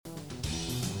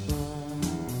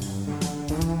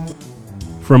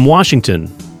From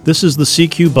Washington, this is the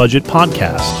CQ Budget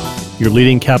Podcast, your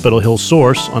leading Capitol Hill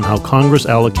source on how Congress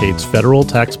allocates federal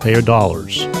taxpayer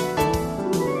dollars.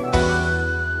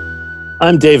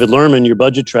 I'm David Lerman, your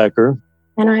budget tracker.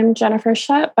 And I'm Jennifer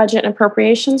Shutt, budget and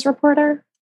appropriations reporter.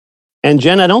 And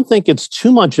Jen, I don't think it's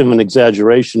too much of an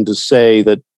exaggeration to say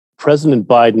that President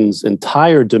Biden's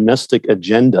entire domestic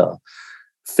agenda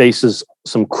faces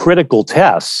some critical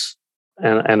tests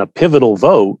and a pivotal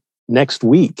vote next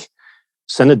week.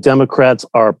 Senate Democrats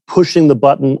are pushing the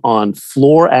button on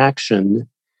floor action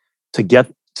to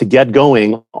get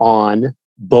going on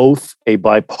both a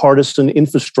bipartisan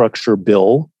infrastructure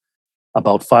bill,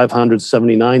 about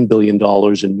 $579 billion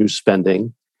in new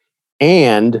spending,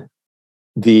 and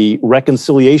the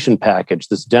reconciliation package,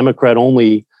 this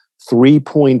Democrat-only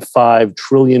 $3.5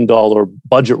 trillion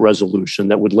budget resolution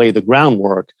that would lay the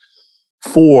groundwork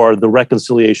for the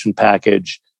reconciliation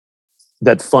package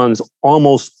that funds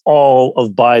almost all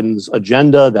of Biden's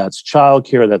agenda. That's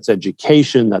childcare, that's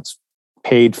education, that's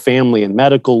paid family and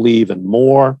medical leave, and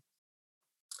more.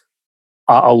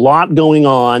 A lot going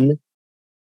on.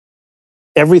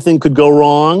 Everything could go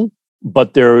wrong,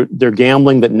 but they're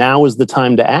gambling that now is the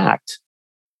time to act.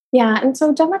 Yeah, and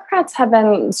so Democrats have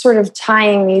been sort of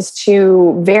tying these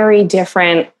two very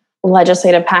different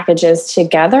legislative packages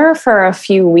together for a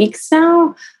few weeks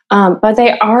now, but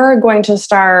they are going to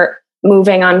start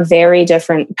moving on very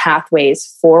different pathways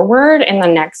forward in the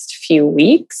next few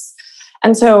weeks.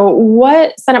 And so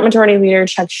what Senate Majority Leader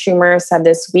Chuck Schumer said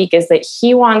this week is that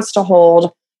he wants to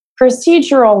hold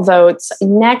procedural votes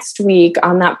next week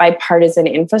on that bipartisan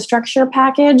infrastructure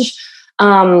package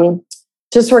to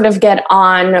sort of get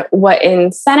on what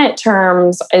in Senate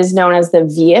terms is known as the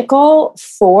vehicle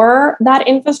for that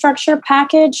infrastructure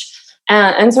package.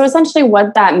 And so essentially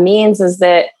what that means is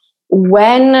that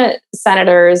when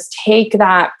senators take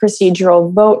that procedural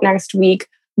vote next week,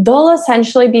 they'll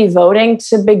essentially be voting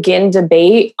to begin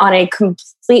debate on a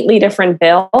completely different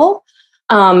bill.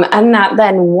 And that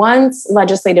then once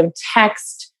legislative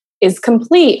text is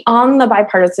complete on the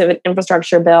bipartisan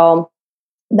infrastructure bill,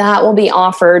 that will be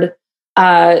offered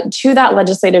to that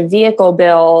legislative vehicle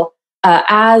bill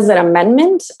as an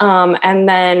amendment. And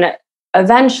then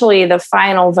eventually the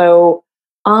final vote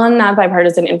on that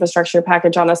bipartisan infrastructure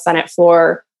package on the Senate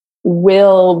floor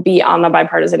will be on the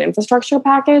bipartisan infrastructure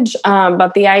package.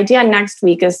 But the idea next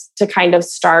week is to kind of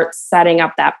start setting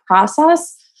up that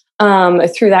process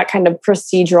through that kind of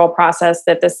procedural process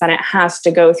that the Senate has to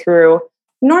go through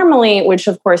normally, which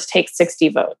of course takes 60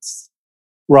 votes.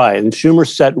 Right. And Schumer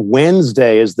set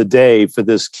Wednesday as the day for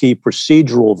this key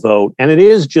procedural vote. And it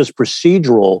is just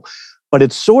procedural, but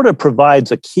it sort of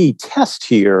provides a key test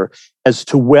here as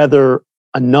to whether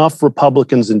enough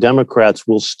Republicans and Democrats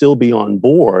will still be on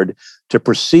board to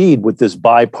proceed with this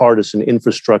bipartisan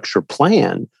infrastructure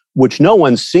plan, which no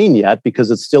one's seen yet because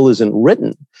it still isn't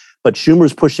written. But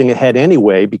Schumer's pushing ahead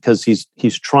anyway because he's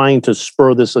trying to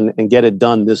spur this and get it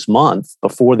done this month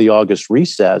before the August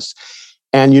recess.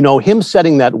 And, you know, him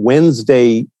setting that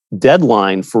Wednesday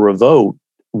deadline for a vote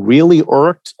really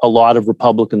irked a lot of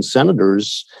Republican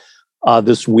senators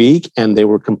this week. And they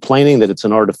were complaining that it's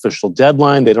an artificial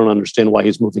deadline. They don't understand why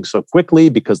he's moving so quickly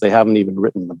because they haven't even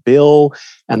written the bill,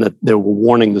 and that they were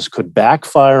warning this could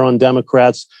backfire on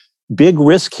Democrats. Big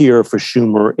risk here for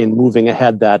Schumer in moving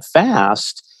ahead that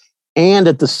fast. And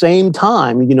at the same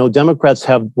time, you know, Democrats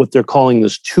have what they're calling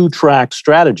this two-track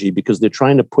strategy because they're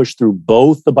trying to push through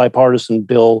both the bipartisan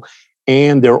bill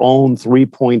and their own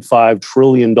 $3.5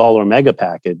 trillion mega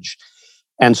package.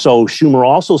 And so Schumer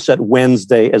also set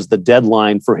Wednesday as the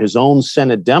deadline for his own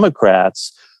Senate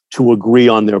Democrats to agree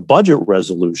on their budget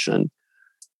resolution.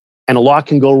 And a lot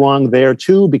can go wrong there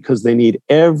too because they need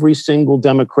every single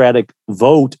Democratic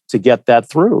vote to get that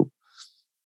through.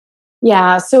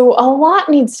 Yeah, so a lot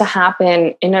needs to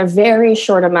happen in a very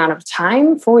short amount of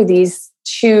time for these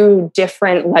two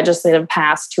different legislative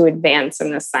paths to advance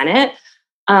in the Senate.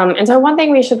 And so one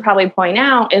thing we should probably point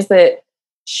out is that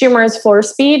Schumer's floor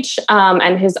speech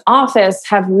and his office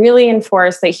have really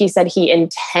enforced that he said he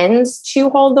intends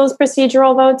to hold those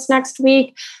procedural votes next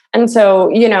week. And so,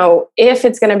 you know, if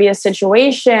it's going to be a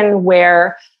situation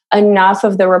where enough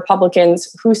of the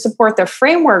Republicans who support the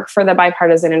framework for the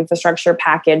bipartisan infrastructure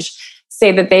package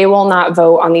say that they will not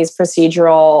vote on these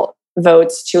procedural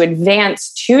votes to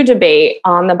advance to debate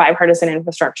on the bipartisan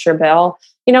infrastructure bill,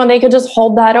 you know, they could just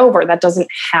hold that over. That doesn't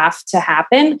have to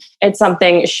happen. It's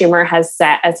something Schumer has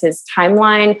set as his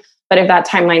timeline. But if that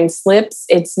timeline slips,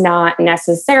 it's not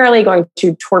necessarily going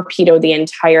to torpedo the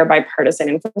entire bipartisan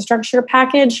infrastructure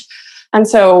package. And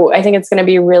so I think it's going to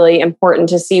be really important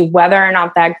to see whether or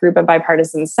not that group of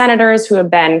bipartisan senators who have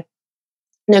been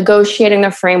negotiating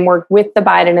the framework with the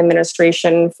Biden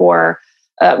administration for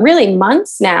really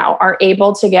months now, are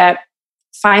able to get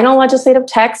final legislative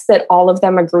text that all of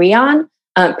them agree on,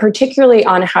 particularly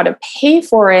on how to pay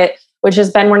for it, which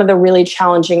has been one of the really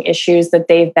challenging issues that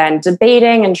they've been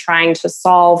debating and trying to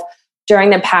solve during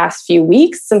the past few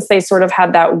weeks since they sort of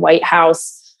had that White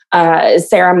House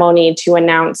ceremony to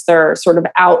announce their sort of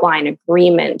outline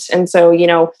agreement. And so,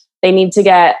 they need to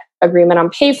get agreement on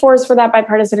pay-fors for that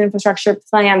bipartisan infrastructure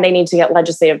plan. They need to get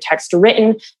legislative text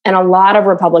written. And a lot of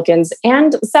Republicans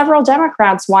and several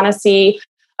Democrats want to see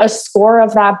a score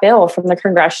of that bill from the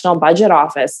Congressional Budget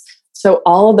Office. So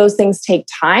all of those things take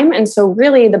time. And so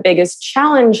really the biggest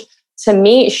challenge to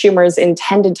meet Schumer's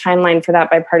intended timeline for that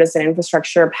bipartisan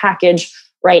infrastructure package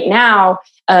right now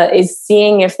is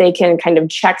seeing if they can kind of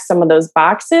check some of those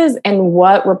boxes and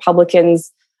what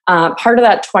Republicans, part of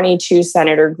that 22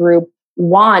 senator group,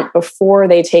 want before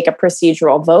they take a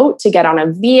procedural vote to get on a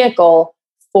vehicle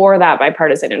for that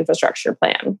bipartisan infrastructure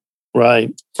plan.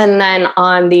 Right. And then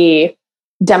on the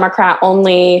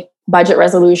Democrat-only budget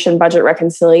resolution, budget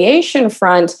reconciliation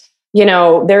front,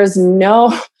 there's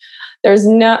no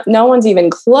one's even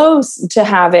close to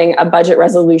having a budget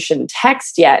resolution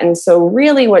text yet. And so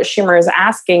really what Schumer is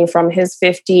asking from his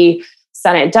 50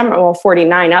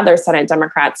 49 other Senate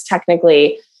Democrats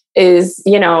technically is,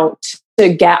 to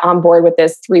get on board with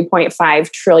this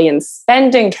 3.5 trillion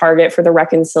spending target for the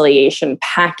reconciliation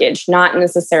package, not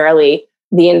necessarily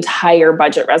the entire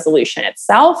budget resolution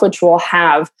itself, which will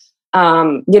have,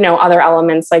 other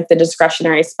elements like the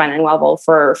discretionary spending level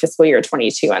for fiscal year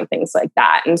 22 and things like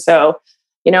that. And so,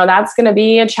 that's going to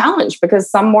be a challenge because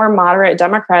some more moderate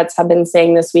Democrats have been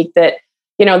saying this week that,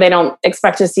 they don't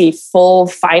expect to see full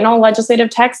final legislative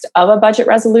text of a budget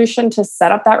resolution to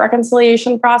set up that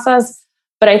reconciliation process.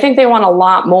 But I think they want a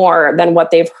lot more than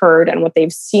what they've heard and what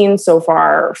they've seen so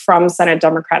far from Senate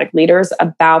Democratic leaders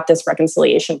about this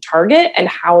reconciliation target and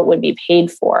how it would be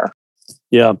paid for.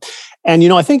 Yeah. And,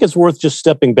 I think it's worth just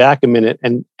stepping back a minute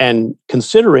and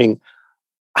considering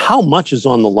how much is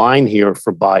on the line here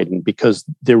for Biden, because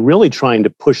they're really trying to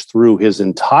push through his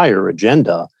entire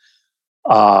agenda.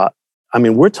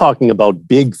 We're talking about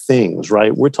big things,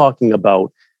 right? We're talking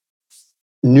about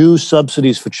new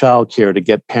subsidies for childcare to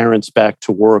get parents back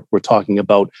to work. We're talking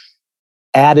about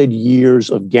added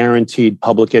years of guaranteed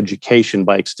public education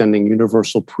by extending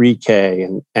universal pre-K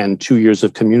and 2 years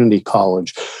of community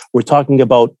college. We're talking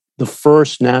about the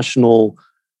first national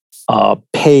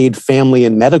paid family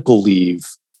and medical leave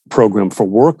program for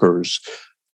workers.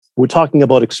 We're talking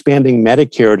about expanding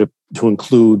Medicare to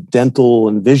include dental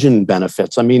and vision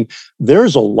benefits.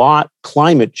 There's a lot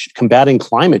combating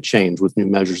climate change with new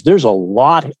measures. There's a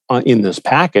lot in this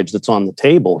package that's on the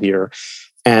table here.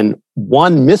 And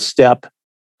one misstep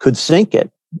could sink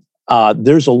it.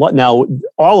 There's a lot. Now,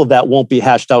 all of that won't be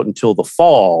hashed out until the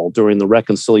fall during the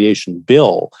reconciliation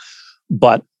bill.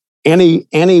 But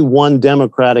any one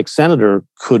Democratic senator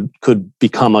could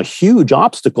become a huge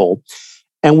obstacle.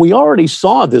 And we already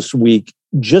saw this week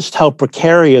just how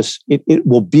precarious it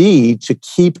will be to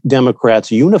keep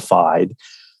Democrats unified,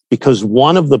 because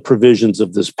one of the provisions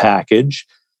of this package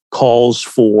calls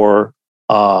for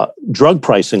drug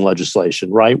pricing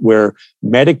legislation, right? Where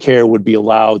Medicare would be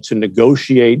allowed to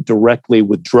negotiate directly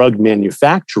with drug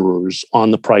manufacturers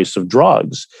on the price of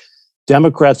drugs.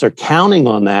 Democrats are counting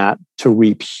on that to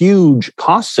reap huge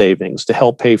cost savings to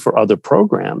help pay for other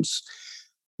programs.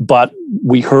 But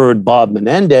we heard Bob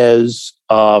Menendez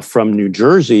from New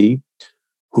Jersey,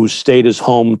 whose state is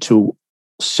home to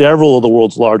several of the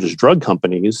world's largest drug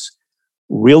companies,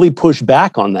 really push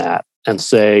back on that and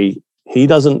say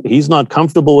he's not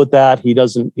comfortable with that.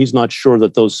 He's not sure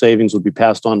that those savings would be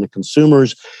passed on to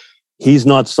consumers. He's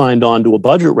not signed on to a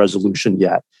budget resolution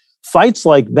yet. Fights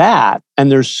like that,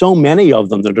 and there's so many of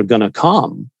them that are going to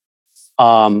come,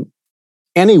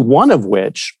 any one of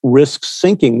which risks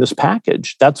sinking this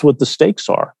package. That's what the stakes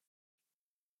are.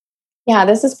 Yeah,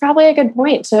 this is probably a good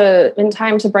point in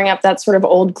time to bring up that sort of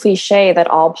old cliche that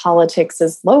all politics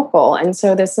is local. And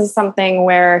so this is something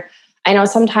where I know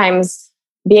sometimes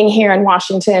being here in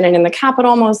Washington and in the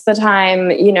Capitol most of the time,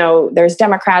 there's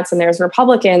Democrats and there's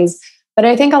Republicans. But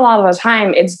I think a lot of the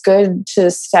time it's good to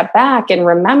step back and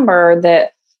remember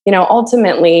that,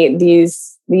 ultimately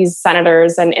these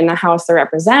senators and in the House of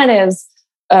Representatives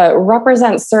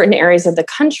represent certain areas of the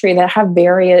country that have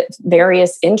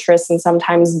various interests and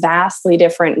sometimes vastly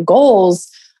different goals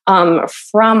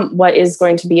from what is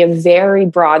going to be a very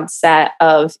broad set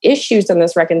of issues in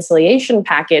this reconciliation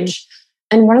package.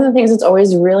 And one of the things that's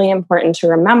always really important to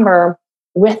remember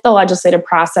with the legislative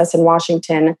process in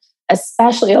Washington,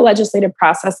 especially a legislative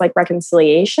process like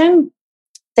reconciliation,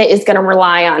 that is going to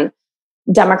rely on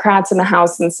Democrats in the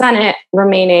House and Senate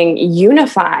remaining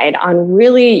unified on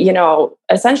really,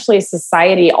 essentially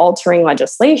society altering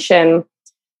legislation,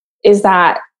 is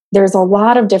that there's a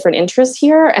lot of different interests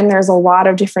here and there's a lot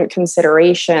of different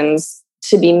considerations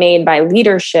to be made by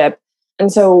leadership.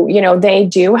 And so, they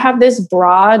do have this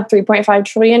broad 3.5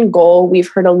 trillion goal. We've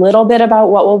heard a little bit about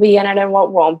what will be in it and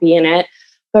what won't be in it,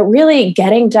 but really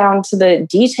getting down to the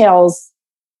details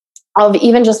of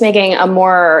even just making a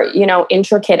more,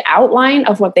 intricate outline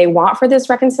of what they want for this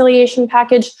reconciliation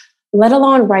package, let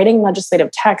alone writing legislative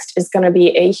text, is going to be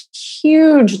a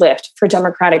huge lift for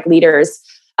Democratic leaders,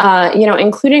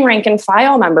 including rank and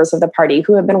file members of the party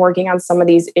who have been working on some of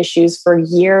these issues for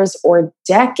years or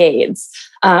decades,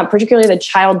 particularly the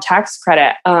child tax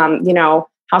credit.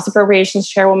 House Appropriations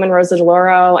Chairwoman Rosa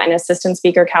DeLauro and Assistant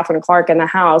Speaker Catherine Clark in the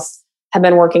House have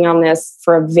been working on this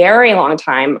for a very long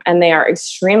time, and they are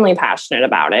extremely passionate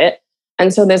about it.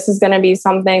 And so this is going to be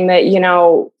something that,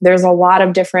 there's a lot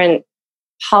of different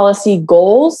policy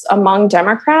goals among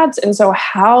Democrats. And so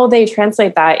how they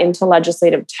translate that into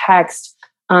legislative text,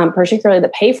 particularly the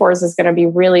pay-fors, is going to be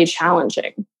really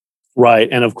challenging. Right.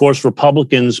 And of course,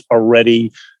 Republicans are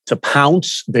ready to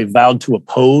pounce. They vowed to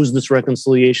oppose this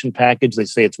reconciliation package. They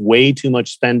say it's way too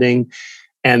much spending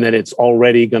and that it's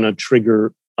already going to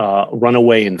trigger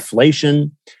runaway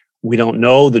inflation. We don't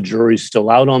know. The jury's still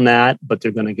out on that, but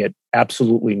they're going to get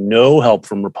absolutely no help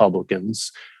from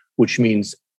Republicans, which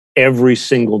means every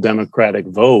single Democratic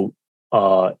vote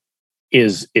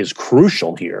is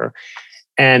crucial here.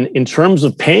 And in terms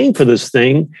of paying for this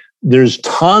thing, there's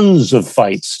tons of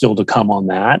fights still to come on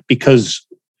that because,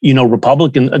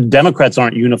 Democrats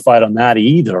aren't unified on that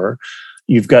either.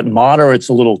 You've got moderates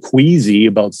a little queasy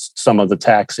about some of the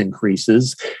tax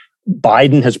increases.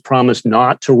 Biden has promised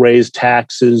not to raise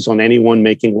taxes on anyone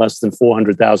making less than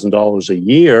 $400,000 a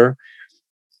year.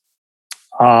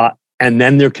 And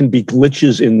then there can be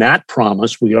glitches in that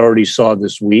promise. We already saw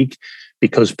this week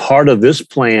because part of this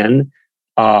plan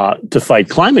to fight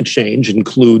climate change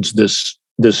includes this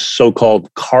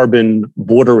so-called carbon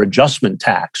border adjustment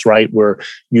tax, right? Where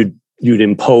you'd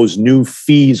impose new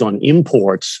fees on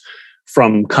imports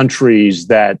from countries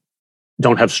that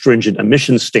don't have stringent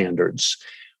emission standards.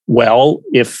 Well,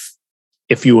 if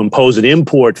you impose an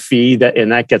import fee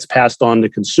and that gets passed on to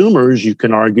consumers, you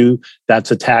can argue that's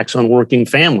a tax on working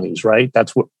families, right?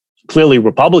 That's what clearly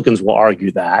Republicans will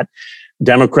argue that.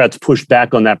 Democrats push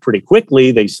back on that pretty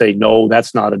quickly. They say, no,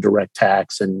 that's not a direct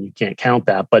tax and you can't count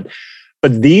that. But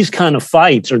these kind of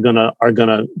fights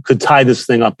could tie this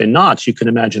thing up in knots. You can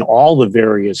imagine all the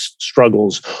various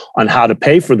struggles on how to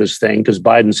pay for this thing because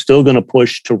Biden's still going to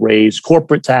push to raise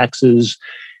corporate taxes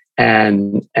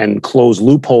and close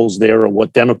loopholes there, or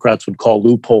what Democrats would call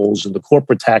loopholes in the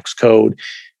corporate tax code,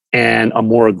 and a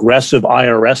more aggressive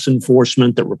IRS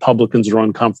enforcement that Republicans are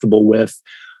uncomfortable with.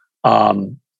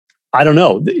 I don't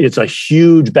know. It's a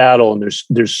huge battle, and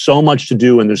there's so much to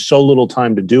do, and there's so little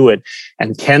time to do it.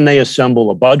 And can they assemble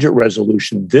a budget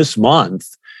resolution this month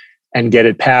and get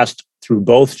it passed through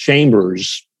both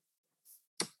chambers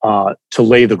to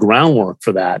lay the groundwork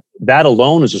for that? That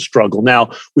alone is a struggle. Now,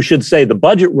 we should say the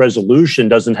budget resolution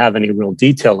doesn't have any real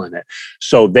detail in it.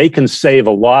 So they can save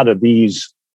a lot of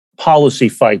these policy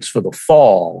fights for the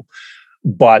fall.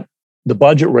 But the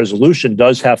budget resolution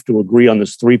does have to agree on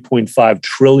this $3.5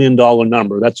 trillion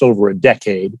number. That's over a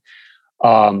decade.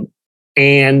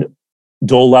 And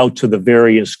dole out to the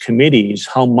various committees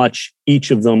how much each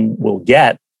of them will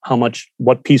get,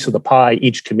 what piece of the pie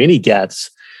each committee gets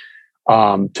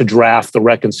to draft the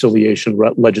reconciliation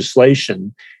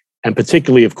legislation. And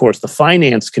particularly, of course, the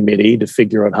Finance Committee to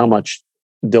figure out how much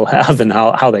they'll have and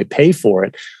how they pay for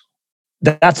it.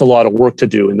 That's a lot of work to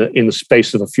do in the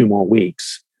space of a few more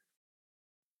weeks.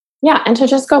 Yeah, and to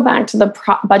just go back to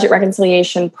the budget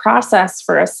reconciliation process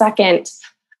for a second,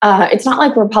 it's not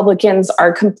like Republicans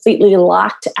are completely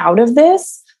locked out of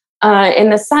this.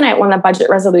 In the Senate, when the budget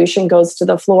resolution goes to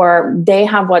the floor, they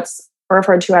have what's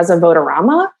referred to as a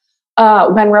vote-a-rama,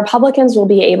 when Republicans will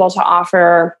be able to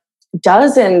offer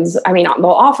dozens, they'll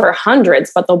offer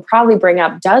hundreds, but they'll probably bring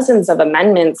up dozens of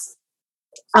amendments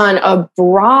on a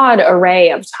broad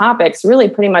array of topics, really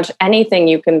pretty much anything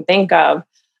you can think of,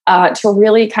 to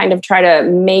really kind of try to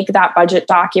make that budget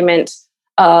document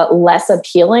less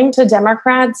appealing to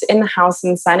Democrats in the House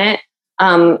and Senate.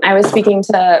 I was speaking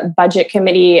to Budget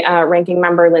Committee ranking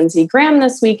member Lindsey Graham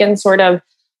this week and sort of,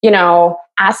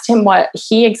 asked him what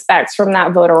he expects from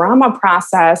that vote-a-rama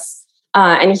process.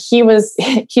 And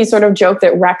he sort of joked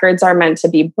that records are meant to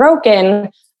be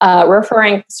broken,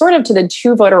 referring sort of to the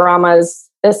two vote-a-ramas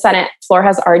the Senate floor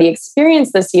has already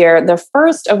experienced this year. The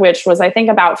first of which was, I think,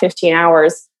 about 15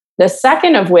 hours the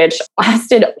second of which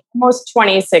lasted almost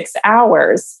 26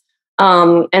 hours.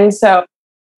 And so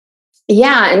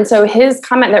his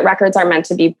comment that records are meant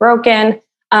to be broken,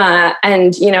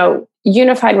 and,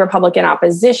 unified Republican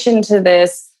opposition to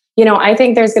this, I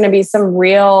think there's going to be some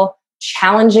real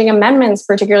challenging amendments,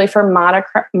 particularly for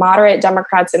moderate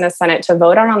Democrats in the Senate to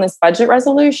vote on this budget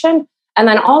resolution. And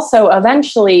then also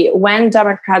eventually when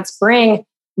Democrats bring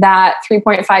that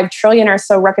 $3.5 trillion or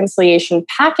so reconciliation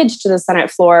package to the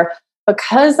Senate floor,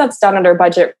 because that's done under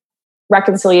budget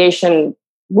reconciliation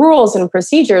rules and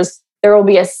procedures, there will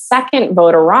be a second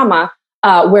vote-a-rama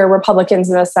where Republicans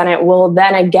in the Senate will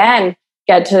then again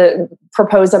get to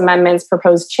propose amendments,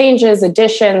 propose changes,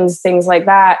 additions, things like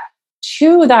that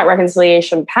to that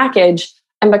reconciliation package.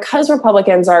 And because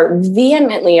Republicans are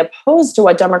vehemently opposed to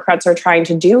what Democrats are trying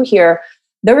to do here,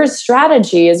 their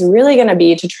strategy is really going to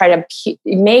be to try to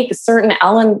make certain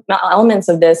elements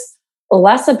of this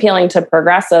less appealing to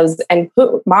progressives and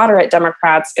put moderate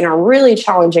Democrats in a really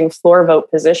challenging floor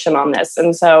vote position on this.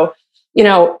 And so,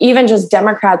 even just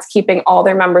Democrats keeping all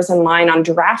their members in line on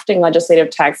drafting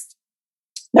legislative text,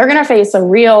 they're going to face a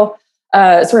real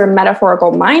sort of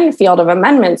metaphorical minefield of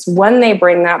amendments when they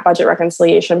bring that budget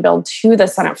reconciliation bill to the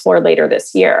Senate floor later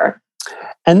this year.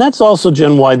 And that's also,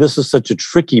 Jen, why this is such a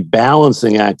tricky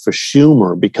balancing act for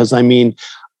Schumer, because I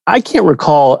can't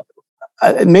recall,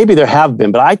 maybe there have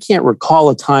been, but I can't recall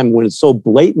a time when it's so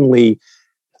blatantly,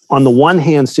 on the one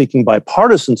hand, seeking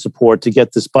bipartisan support to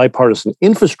get this bipartisan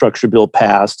infrastructure bill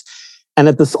passed, and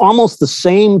at this almost the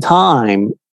same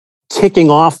time,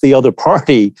 ticking off the other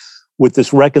party with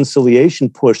this reconciliation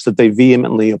push that they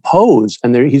vehemently oppose.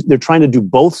 And they're trying to do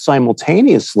both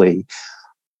simultaneously.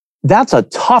 That's a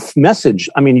tough message.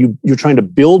 I mean, you're trying to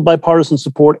build bipartisan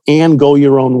support and go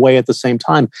your own way at the same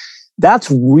time. That's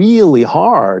really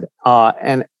hard.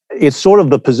 And it's sort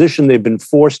of the position they've been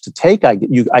forced to take, I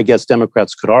guess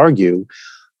Democrats could argue.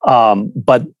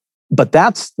 But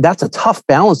that's a tough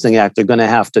balancing act they're going to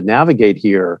have to navigate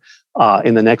here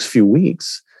in the next few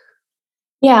weeks.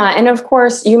 Yeah. And of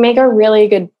course, you make a really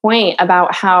good point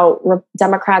about how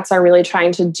Democrats are really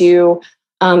trying to do,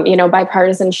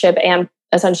 bipartisanship and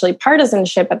essentially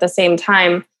partisanship at the same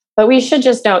time. But we should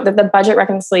just note that the budget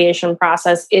reconciliation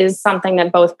process is something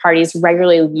that both parties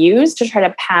regularly use to try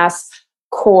to pass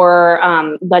core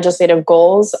legislative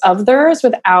goals of theirs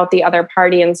without the other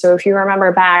party. And so if you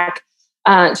remember back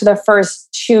to the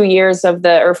first 2 years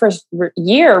first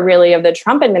year really of the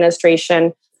Trump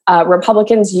administration,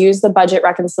 Republicans used the budget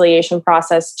reconciliation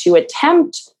process to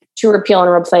attempt to repeal and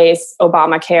replace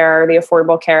Obamacare, the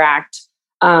Affordable Care Act,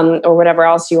 or whatever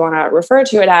else you want to refer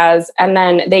to it as. And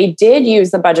then they did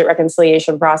use the budget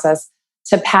reconciliation process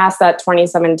to pass that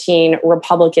 2017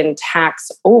 Republican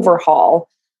tax overhaul.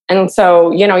 And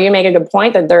so, you make a good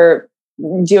point that they're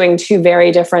doing two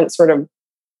very different sort of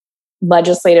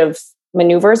legislative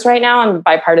maneuvers right now on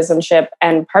bipartisanship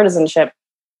and partisanship.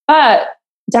 But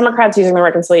Democrats using the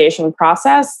reconciliation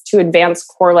process to advance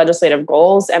core legislative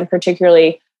goals, and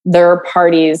particularly their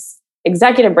party's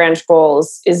executive branch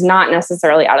goals, is not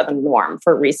necessarily out of the norm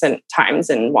for recent times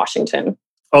in Washington.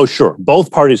 Oh, sure.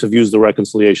 Both parties have used the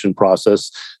reconciliation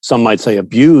process. Some might say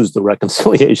abused the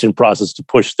reconciliation process to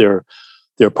push their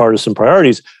partisan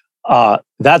priorities.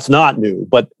 That's not new,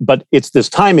 but it's this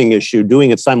timing issue, doing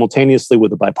it simultaneously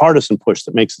with a bipartisan push,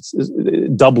 that makes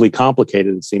it doubly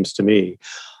complicated, it seems to me.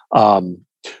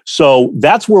 So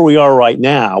that's where we are right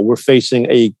now. We're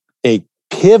facing a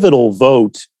pivotal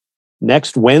vote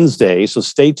next Wednesday, so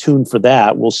stay tuned for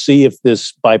that. We'll see if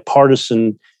this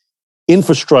bipartisan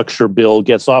infrastructure bill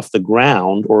gets off the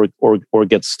ground or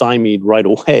gets stymied right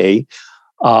away.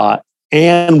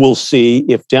 And we'll see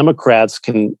if Democrats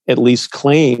can at least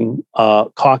claim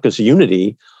caucus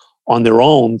unity on their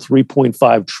own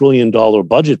 $3.5 trillion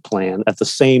budget plan at the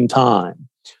same time.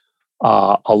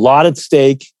 A lot at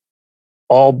stake,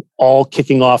 all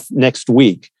kicking off next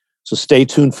week. So stay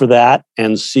tuned for that,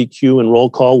 and CQ and Roll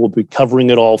Call will be covering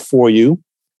it all for you.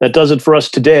 That does it for us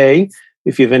today.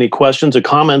 If you have any questions or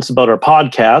comments about our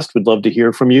podcast, we'd love to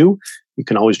hear from you. You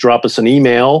can always drop us an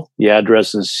email. The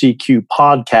address is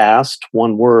cqpodcast,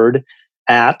 one word,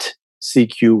 at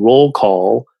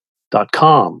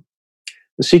cqrollcall.com.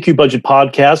 The CQ Budget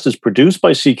Podcast is produced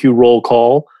by CQ Roll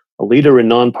Call, a leader in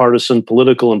nonpartisan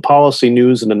political and policy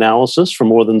news and analysis for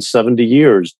more than 70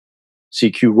 years.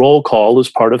 CQ Roll Call is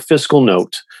part of Fiscal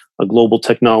Note, a global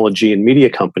technology and media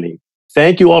company.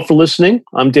 Thank you all for listening.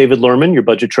 I'm David Lerman, your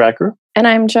budget tracker. And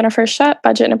I'm Jennifer Shutt,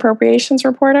 budget and appropriations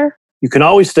reporter. You can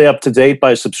always stay up to date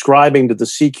by subscribing to the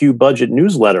CQ Budget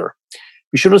newsletter.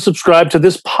 Be sure to subscribe to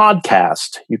this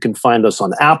podcast. You can find us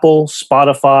on Apple,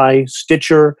 Spotify,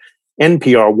 Stitcher,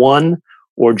 NPR One,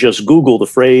 or just Google the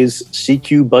phrase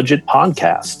CQ Budget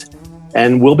Podcast.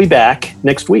 And we'll be back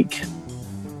next week.